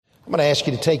I'm going to ask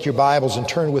you to take your Bibles and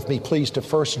turn with me, please, to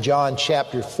 1 John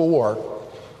chapter 4.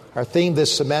 Our theme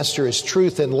this semester is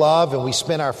Truth and Love, and we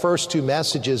spent our first two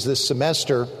messages this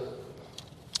semester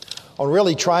on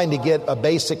really trying to get a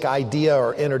basic idea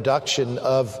or introduction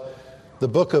of the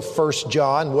book of 1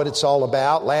 John, what it's all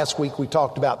about. Last week we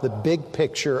talked about the big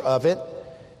picture of it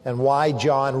and why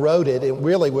John wrote it. It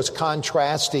really was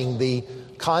contrasting the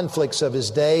conflicts of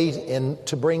his day and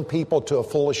to bring people to a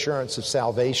full assurance of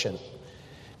salvation.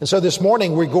 And so this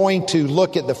morning we're going to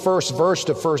look at the first verse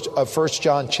of 1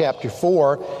 John chapter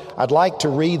 4. I'd like to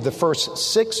read the first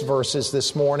 6 verses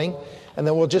this morning, and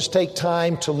then we'll just take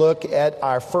time to look at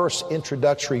our first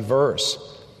introductory verse.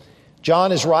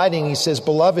 John is writing, he says,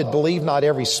 "Beloved, believe not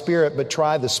every spirit, but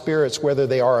try the spirits whether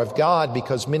they are of God,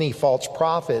 because many false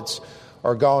prophets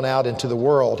are gone out into the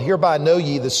world. Hereby know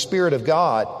ye the Spirit of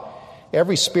God.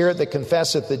 Every spirit that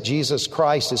confesseth that Jesus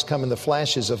Christ is come in the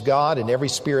flesh is of God, and every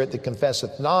spirit that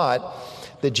confesseth not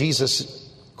that Jesus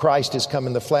Christ is come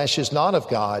in the flesh is not of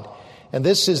God. And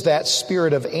this is that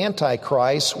spirit of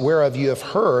Antichrist, whereof you have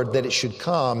heard that it should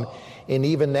come, and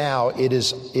even now it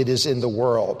is in the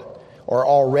world, or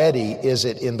already is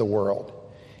it in the world.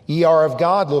 Ye are of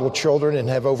God, little children, and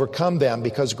have overcome them,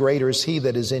 because greater is he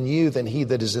that is in you than he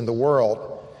that is in the world.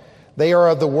 They are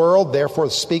of the world, therefore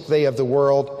speak they of the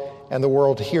world, and the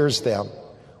world hears them.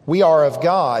 We are of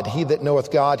God. He that knoweth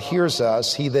God hears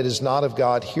us. He that is not of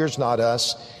God hears not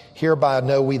us. Hereby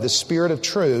know we the spirit of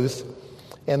truth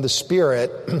and the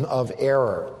spirit of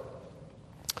error."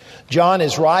 John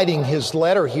is writing his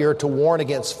letter here to warn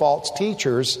against false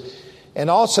teachers and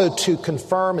also to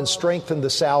confirm and strengthen the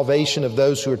salvation of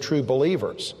those who are true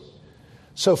believers.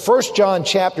 So 1 John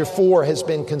chapter 4 has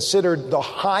been considered the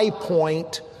high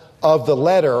point of the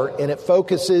letter, and it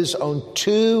focuses on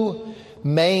two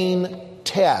main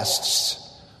tests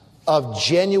of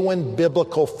genuine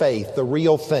biblical faith, the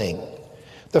real thing.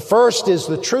 The first is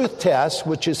the truth test,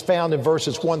 which is found in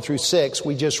verses 1 through 6.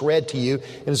 We just read to you.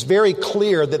 And it's very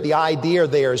clear that the idea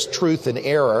there is truth and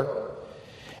error.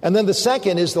 And then the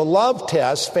second is the love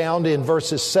test, found in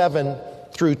verses 7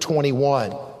 through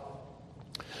 21.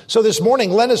 So this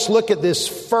morning, let us look at this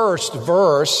first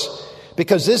verse,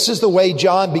 because this is the way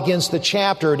John begins the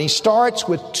chapter, and he starts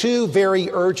with two very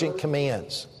urgent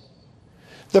commands.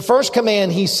 The first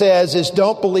command, he says, is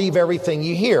don't believe everything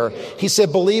you hear. He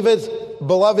said,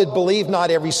 "Beloved, believe not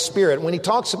every spirit." When he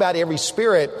talks about every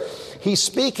spirit, he's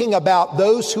speaking about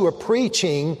those who are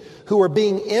preaching, who are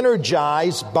being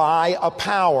energized by a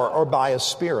power or by a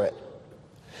spirit.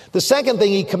 The second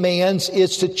thing he commands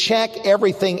is to check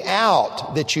everything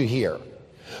out that you hear.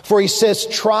 For he says,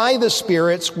 try the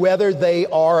spirits whether they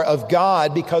are of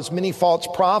God, because many false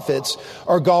prophets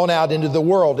are gone out into the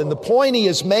world. And the point he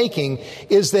is making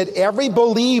is that every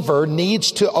believer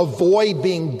needs to avoid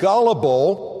being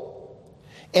gullible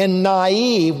and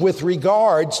naive with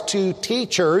regards to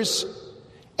teachers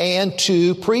and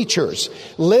to preachers.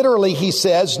 Literally, he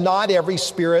says, not every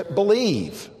spirit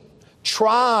believe.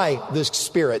 Try the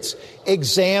spirits,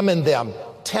 examine them,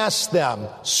 test them,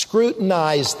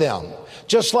 scrutinize them.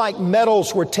 Just like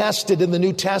metals were tested in the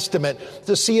New Testament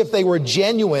to see if they were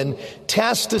genuine,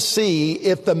 test to see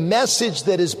if the message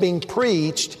that is being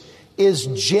preached is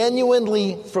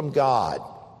genuinely from God.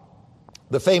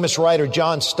 The famous writer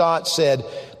John Stott said,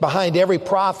 "Behind every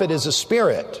prophet is a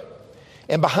spirit,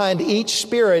 and behind each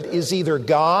spirit is either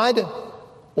God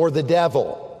or the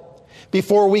devil.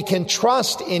 Before we can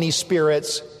trust any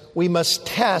spirits, we must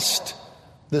test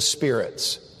the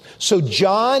spirits." So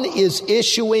John is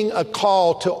issuing a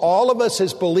call to all of us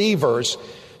as believers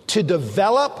to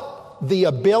develop the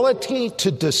ability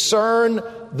to discern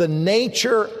the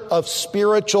nature of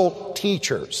spiritual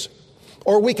teachers.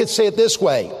 Or we could say it this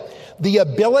way, the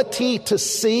ability to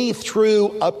see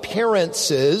through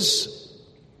appearances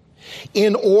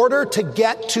in order to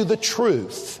get to the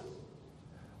truth.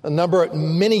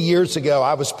 Many years ago,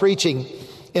 I was preaching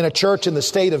in a church in the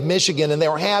state of Michigan, and they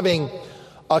were having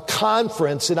a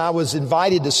conference, and I was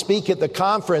invited to speak at the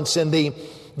conference, and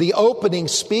the opening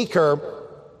speaker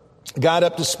got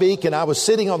up to speak, and I was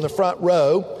sitting on the front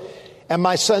row, and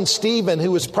my son Stephen,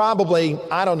 who was probably,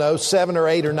 7 or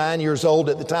 8 or 9 years old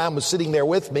at the time, was sitting there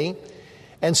with me.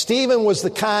 And Stephen was the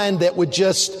kind that would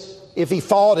just, if he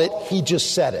thought it, he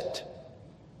just said it.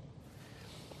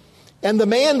 And the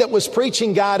man that was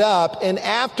preaching got up, and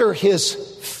after his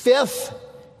 5th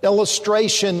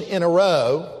illustration in a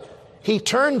row, he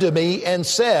turned to me and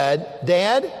said,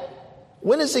 "Dad,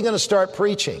 when is he going to start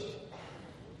preaching?"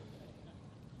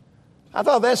 I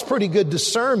thought that's pretty good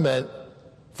discernment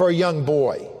for a young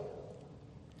boy.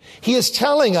 He is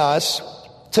telling us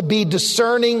to be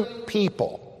discerning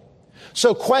people.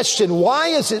 So question, why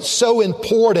is it so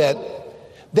important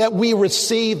that we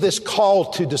receive this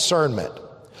call to discernment?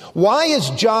 Why is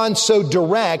John so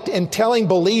direct in telling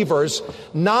believers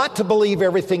not to believe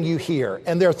everything you hear?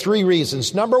 And there are three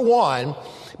reasons. Number one,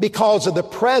 because of the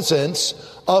presence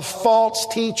of false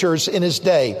teachers in his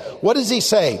day. What does he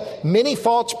say? Many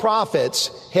false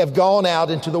prophets have gone out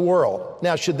into the world.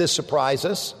 Now, should this surprise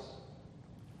us?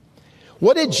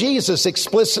 What did Jesus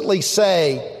explicitly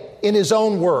say in his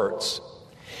own words?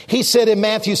 He said in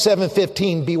Matthew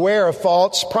 7:15, beware of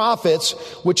false prophets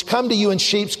which come to you in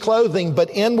sheep's clothing, but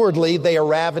inwardly they are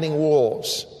ravening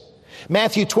wolves.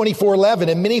 Matthew 24:11,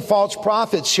 and many false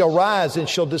prophets shall rise and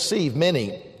shall deceive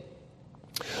many.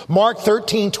 Mark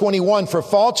 13:21, for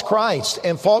false Christ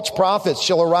and false prophets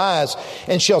shall arise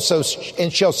and shall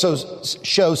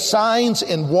show signs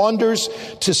and wonders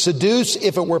to seduce,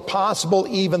 if it were possible,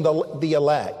 even the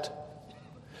elect.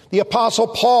 The Apostle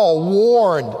Paul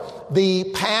warned the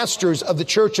pastors of the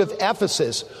church of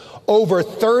Ephesus over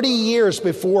 30 years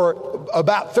before,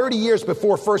 about 30 years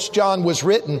before 1 John was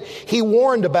written. He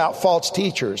warned about false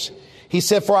teachers. He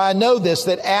said, for I know this,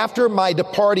 that after my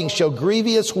departing shall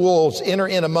grievous wolves enter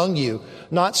in among you,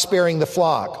 not sparing the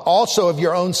flock. Also of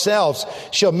your own selves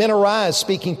shall men arise,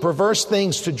 speaking perverse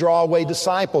things to draw away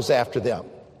disciples after them.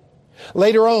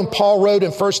 Later on, Paul wrote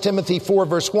in 1 Timothy 4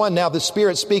 verse 1, now the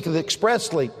Spirit speaketh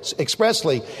expressly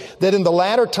that in the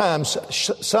latter times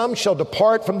some shall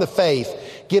depart from the faith,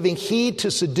 giving heed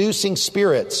to seducing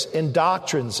spirits and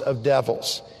doctrines of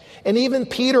devils. And even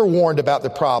Peter warned about the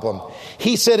problem.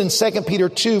 He said in 2 Peter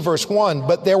 2 verse 1,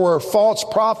 but there were false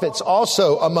prophets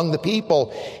also among the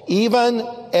people, even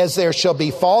as there shall be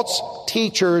false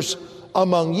teachers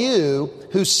among you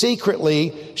who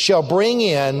secretly shall bring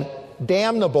in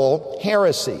damnable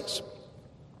heresies.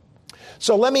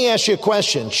 So let me ask you a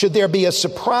question. Should there be a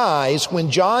surprise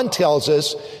when John tells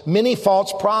us many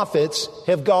false prophets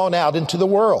have gone out into the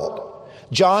world?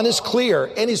 John is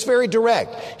clear and he's very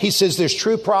direct. He says there's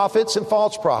true prophets and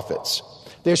false prophets.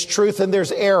 There's truth and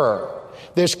there's error.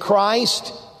 There's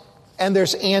Christ and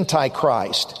there's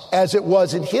Antichrist. As it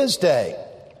was in his day,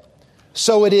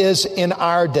 so it is in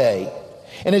our day.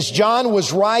 And as John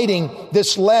was writing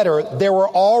this letter, there were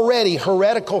already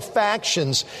heretical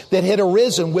factions that had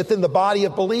arisen within the body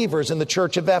of believers in the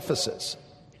church of Ephesus.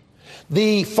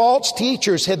 The false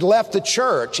teachers had left the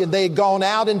church and they had gone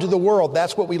out into the world.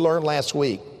 That's what we learned last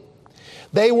week.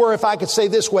 They were, if I could say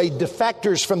this way,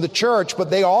 defectors from the church, but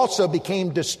they also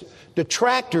became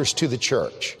detractors to the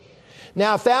church.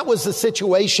 Now, if that was the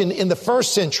situation in the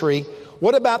first century,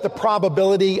 what about the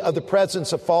probability of the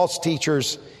presence of false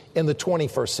teachers in the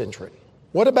 21st century?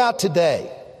 What about today?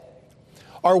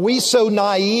 Are we so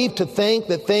naive to think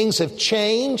that things have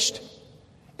changed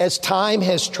as time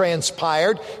has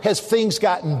transpired? Has things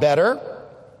gotten better?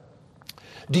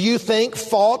 Do you think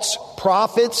false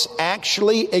prophets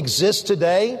actually exist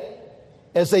today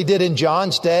as they did in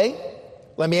John's day?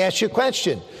 Let me ask you a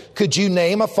question. Could you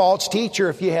name a false teacher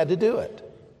if you had to do it?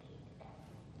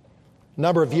 A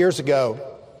number of years ago,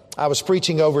 I was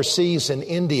preaching overseas in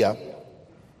India.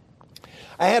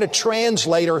 I had a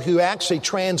translator who actually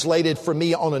translated for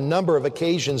me on a number of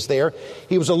occasions there.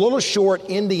 He was a little short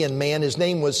Indian man. His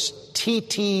name was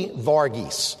T.T.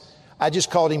 Varghese. I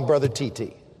just called him Brother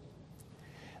T.T.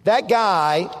 That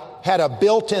guy had a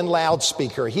built-in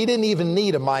loudspeaker. He didn't even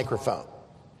need a microphone.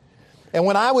 And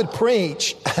when I would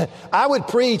preach, kind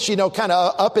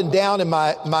of up and down in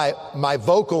my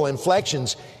vocal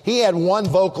inflections. He had one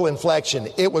vocal inflection.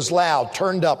 It was loud,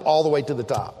 turned up all the way to the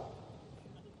top.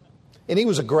 And he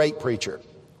was a great preacher.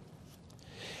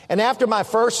 And after my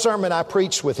first sermon I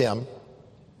preached with him,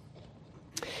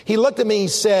 he looked at me and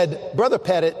said, Brother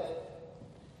Pettit,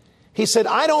 he said,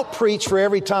 I don't preach for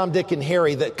every Tom, Dick, and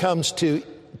Harry that comes to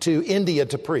India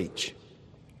to preach.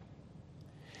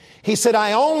 He said,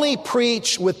 I only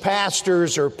preach with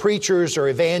pastors or preachers or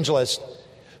evangelists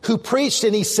who preached,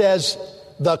 and he says,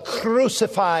 the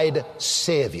crucified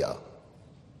Savior.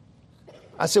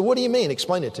 I said, what do you mean?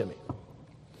 Explain it to me.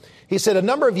 He said, a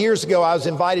number of years ago, I was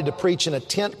invited to preach in a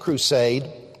tent crusade,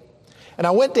 and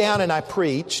I went down and I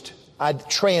preached. I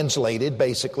translated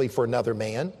basically for another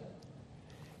man.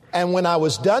 And when I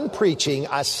was done preaching,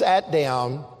 I sat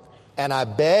down and I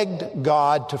begged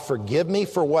God to forgive me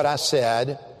for what I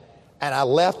said, and I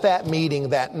left that meeting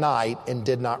that night and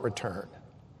did not return.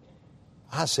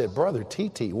 I said, Brother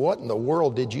T.T., what in the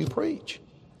world did you preach?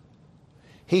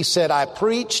 He said, I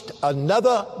preached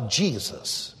another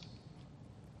Jesus.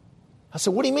 I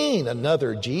said, what do you mean,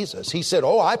 another Jesus? He said,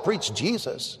 oh, I preached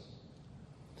Jesus.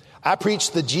 I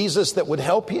preached the Jesus that would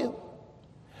help you.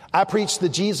 I preached the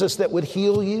Jesus that would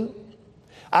heal you.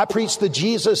 I preached the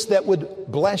Jesus that would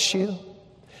bless you.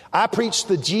 I preached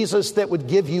the Jesus that would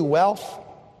give you wealth.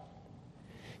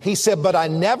 He said, but I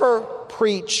never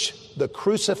preached the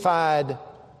crucified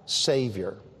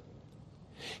Savior.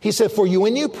 He said, for you,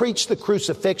 when you preach the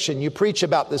crucifixion, you preach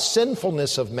about the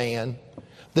sinfulness of man,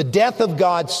 the death of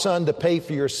God's Son to pay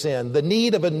for your sin, the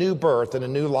need of a new birth and a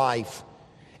new life,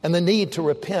 and the need to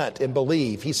repent and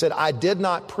believe. He said, I did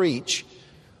not preach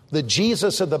the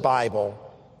Jesus of the Bible.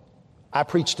 I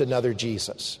preached another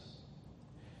Jesus.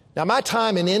 Now, my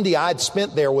time in India I'd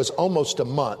spent there was almost a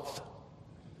month.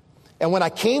 And when I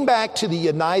came back to the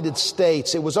United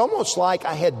States, it was almost like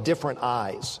I had different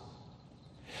eyes.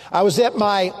 I was at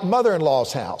my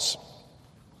mother-in-law's house.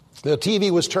 The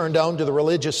TV was turned on to the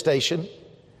religious station,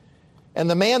 and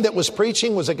the man that was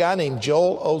preaching was a guy named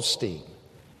Joel Osteen.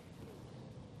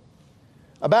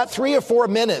 About 3 or 4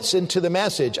 minutes into the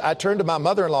message, I turned to my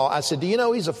mother-in-law. I said, do you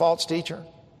know he's a false teacher?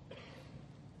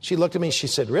 She looked at me, she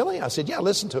said, really? I said, yeah,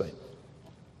 listen to him.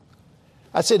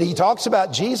 I said, he talks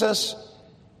about Jesus.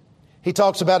 He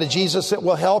talks about a Jesus that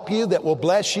will help you, that will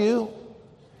bless you,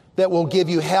 that will give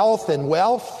you health and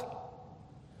wealth.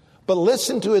 But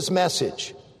listen to his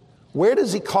message. Where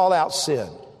does he call out sin?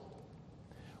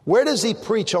 Where does he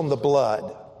preach on the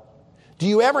blood? Do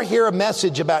you ever hear a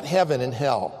message about heaven and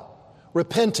hell,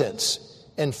 repentance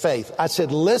and faith? I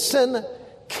said, listen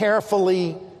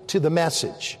carefully to the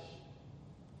message.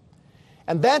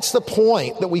 And that's the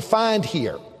point that we find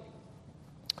here.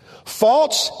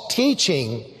 False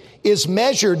teaching is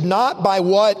measured not by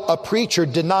what a preacher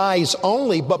denies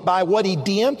only, but by what he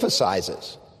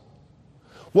de-emphasizes.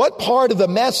 What part of the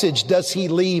message does he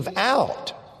leave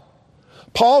out?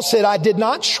 Paul said, I did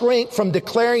not shrink from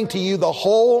declaring to you the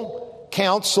whole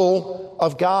counsel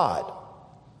of God.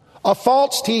 A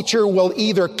false teacher will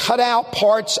either cut out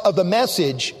parts of the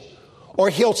message, or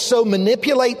he'll so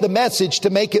manipulate the message to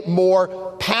make it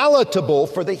more palatable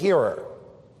for the hearer.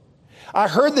 I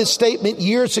heard this statement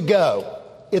years ago.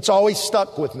 It's always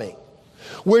stuck with me.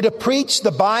 We're to preach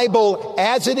the Bible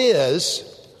as it is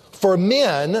for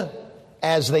men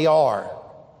as they are.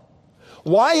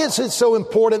 Why is it so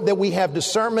important that we have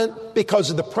discernment? Because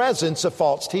of the presence of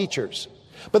false teachers.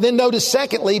 But then notice,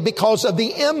 secondly, because of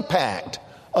the impact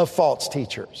of false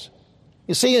teachers.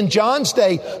 You see, in John's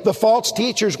day, the false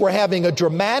teachers were having a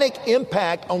dramatic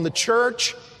impact on the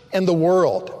church and the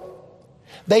world.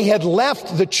 They had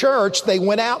left the church. They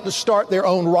went out to start their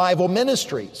own rival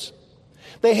ministries.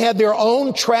 They had their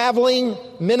own traveling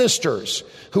ministers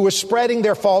who were spreading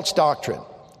their false doctrine.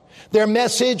 Their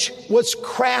message was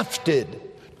crafted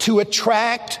to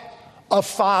attract a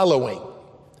following,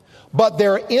 but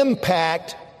their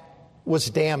impact was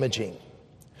damaging.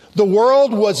 The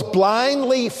world was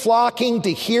blindly flocking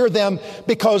to hear them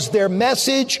because their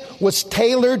message was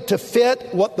tailored to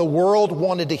fit what the world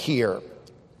wanted to hear.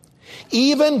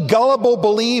 Even gullible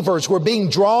believers were being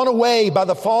drawn away by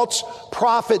the false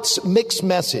prophet's mixed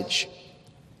message.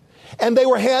 And they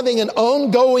were having an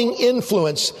ongoing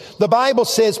influence. The Bible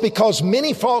says, because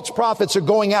many false prophets are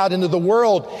going out into the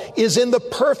world, is in the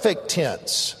perfect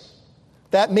tense.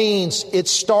 That means it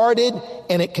started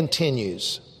and it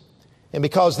continues. And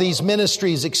because these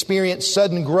ministries experienced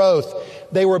sudden growth,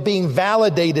 they were being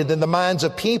validated in the minds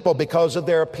of people because of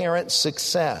their apparent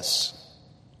success.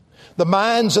 The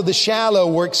minds of the shallow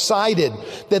were excited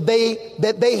that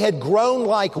they had grown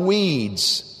like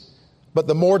weeds, but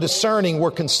the more discerning were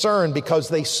concerned because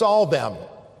they saw them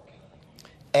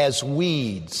as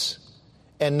weeds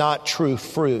and not true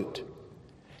fruit.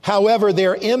 However,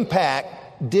 their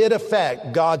impact did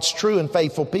affect God's true and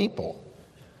faithful people.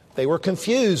 They were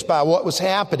confused by what was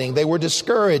happening. They were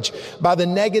discouraged by the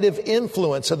negative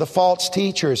influence of the false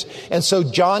teachers. And so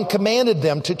John commanded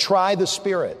them to try the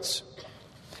spirits.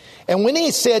 And when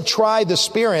he said try the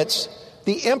spirits,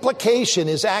 the implication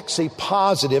is actually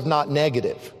positive, not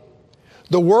negative.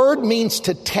 The word means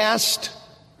to test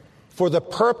for the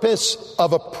purpose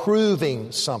of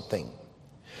approving something.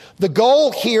 The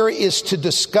goal here is to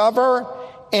discover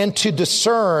and to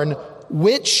discern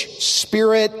which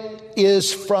spirit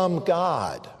is from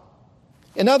God.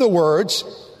 In other words,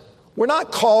 we're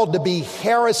not called to be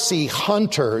heresy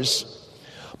hunters,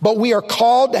 but we are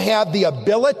called to have the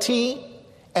ability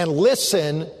and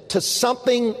listen to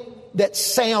something that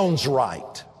sounds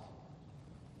right.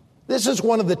 This is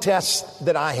one of the tests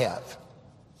that I have.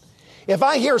 If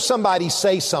I hear somebody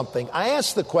say something, I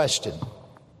ask the question,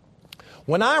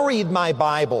 when I read my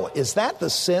Bible, is that the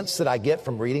sense that I get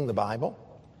from reading the Bible?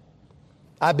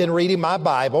 I've been reading my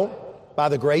Bible by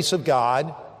the grace of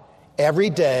God every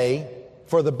day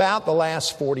for about the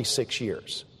last 46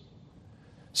 years.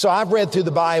 So I've read through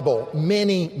the Bible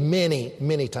many, many,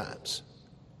 many times.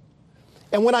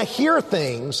 And when I hear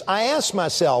things, I ask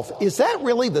myself, is that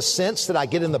really the sense that I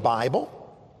get in the Bible?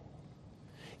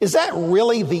 Is that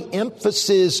really the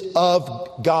emphasis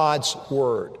of God's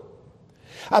Word?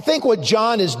 I think what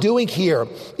John is doing here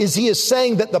is he is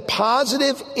saying that the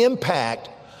positive impact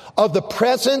of the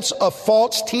presence of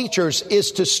false teachers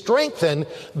is to strengthen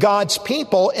God's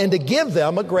people and to give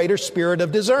them a greater spirit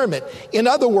of discernment. In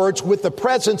other words, with the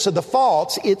presence of the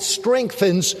false, it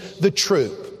strengthens the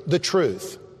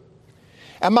truth.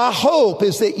 And my hope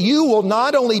is that you will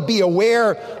not only be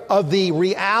aware of the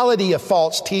reality of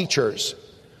false teachers,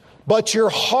 but your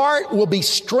heart will be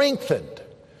strengthened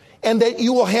and that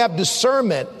you will have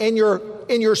discernment and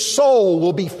your soul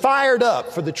will be fired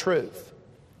up for the truth.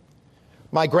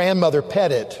 My grandmother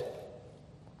Pettit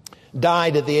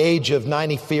died at the age of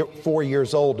 94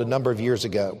 years old a number of years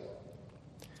ago.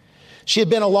 She had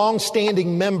been a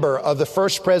long-standing member of the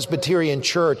First Presbyterian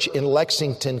Church in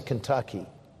Lexington, Kentucky.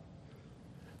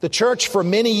 The church for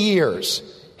many years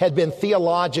had been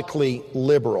theologically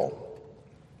liberal.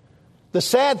 The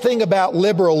sad thing about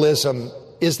liberalism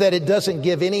is that it doesn't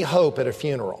give any hope at a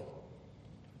funeral.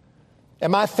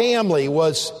 And my family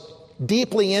was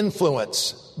deeply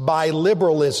influenced by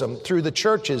liberalism through the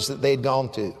churches that they'd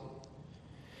gone to.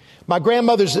 My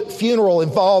grandmother's funeral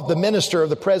involved the minister of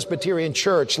the Presbyterian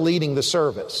Church leading the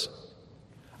service.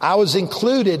 I was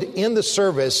included in the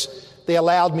service. They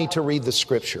allowed me to read the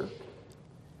scripture.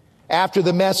 After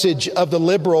the message of the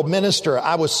liberal minister,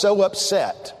 I was so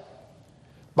upset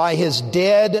by his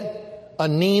dead,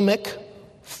 anemic,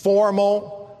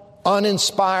 formal,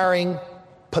 uninspiring,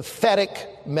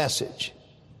 pathetic message.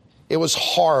 It was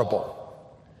horrible.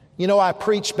 You know, I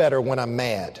preach better when I'm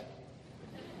mad.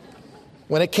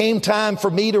 When it came time for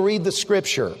me to read the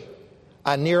scripture,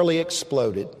 I nearly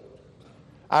exploded.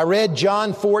 I read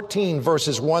John 14,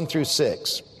 verses 1 through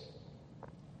 6.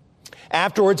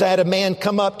 Afterwards, I had a man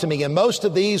come up to me, and most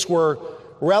of these were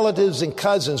relatives and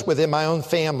cousins within my own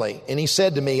family. And he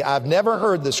said to me, I've never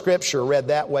heard the scripture read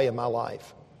that way in my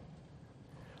life.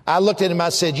 I looked at him, I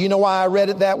said, you know why I read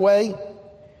it that way?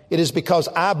 It is because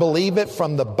I believe it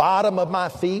from the bottom of my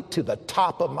feet to the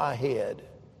top of my head.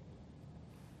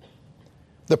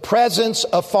 The presence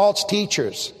of false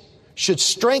teachers should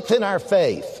strengthen our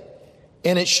faith,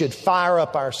 and it should fire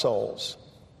up our souls.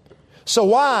 So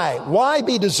why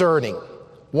be discerning?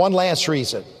 One last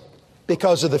reason.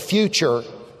 Because of the future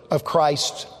of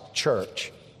Christ's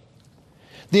church.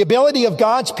 The ability of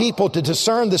God's people to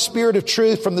discern the spirit of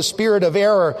truth from the spirit of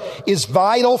error is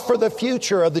vital for the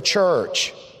future of the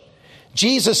church.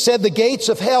 Jesus said the gates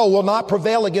of hell will not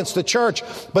prevail against the church,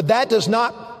 but that does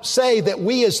not say that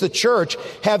we as the church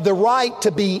have the right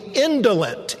to be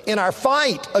indolent in our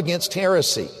fight against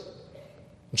heresy.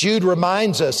 Jude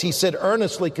reminds us, he said,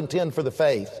 earnestly contend for the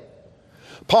faith.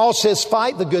 Paul says,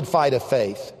 fight the good fight of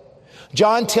faith.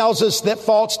 John tells us that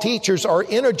false teachers are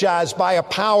energized by a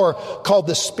power called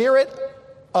the spirit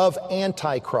of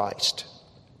Antichrist.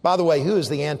 By the way, who is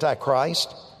the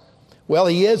Antichrist? Well,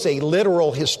 he is a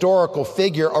literal historical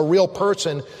figure, a real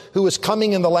person who is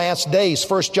coming in the last days.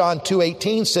 1 John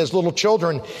 2:18 says, little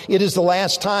children, it is the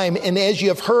last time, and as you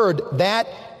have heard, that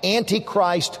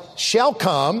Antichrist shall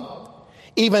come.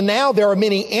 Even now there are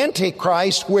many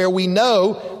Antichrists where we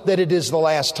know that it is the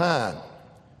last time.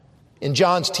 In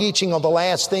John's teaching on the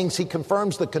last things, he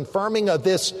confirms the coming of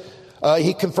this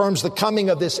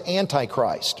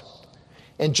Antichrist.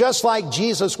 And just like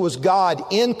Jesus was God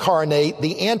incarnate,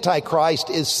 the Antichrist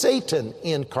is Satan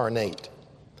incarnate.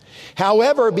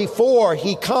 However, before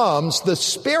he comes, the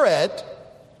spirit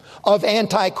of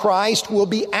Antichrist will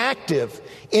be active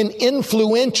and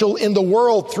influential in the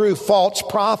world through false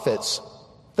prophets.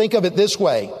 Think of it this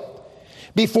way.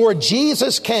 Before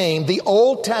Jesus came, the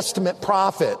Old Testament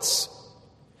prophets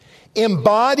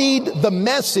embodied the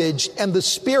message and the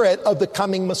spirit of the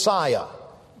coming Messiah.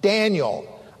 Daniel,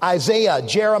 Isaiah,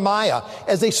 Jeremiah,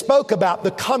 as they spoke about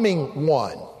the coming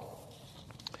one.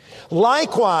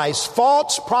 Likewise,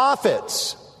 false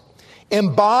prophets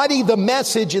embody the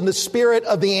message and the spirit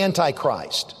of the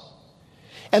Antichrist.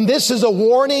 And this is a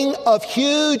warning of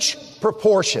huge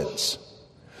proportions,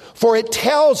 for it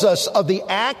tells us of the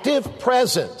active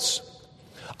presence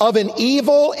of an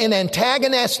evil and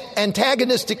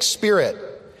antagonistic spirit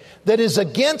that is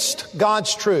against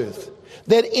God's truth,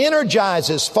 that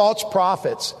energizes false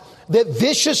prophets, that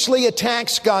viciously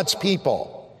attacks God's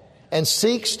people and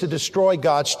seeks to destroy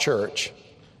God's church.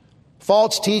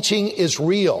 False teaching is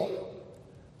real,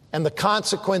 and the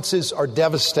consequences are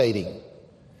devastating.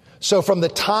 So from the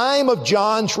time of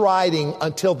John's writing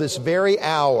until this very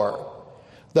hour,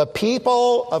 the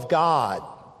people of God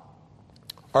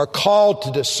are called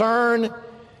to discern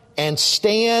and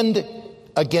stand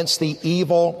against the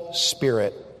evil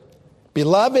spirit.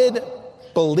 Beloved,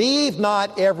 believe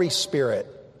not every spirit,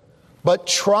 but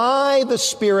try the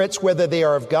spirits whether they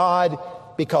are of God,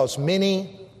 because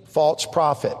many false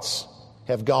prophets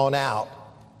have gone out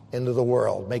into the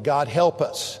world. May God help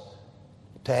us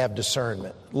to have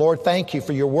discernment. Lord, thank you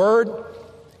for your word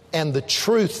and the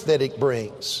truth that it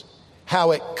brings,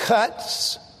 how it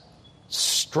cuts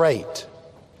straight.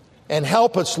 And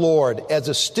help us, Lord, as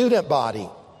a student body,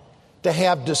 to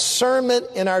have discernment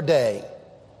in our day,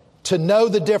 to know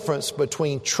the difference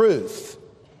between truth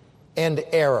and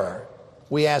error.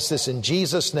 We ask this in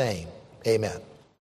Jesus' name. Amen.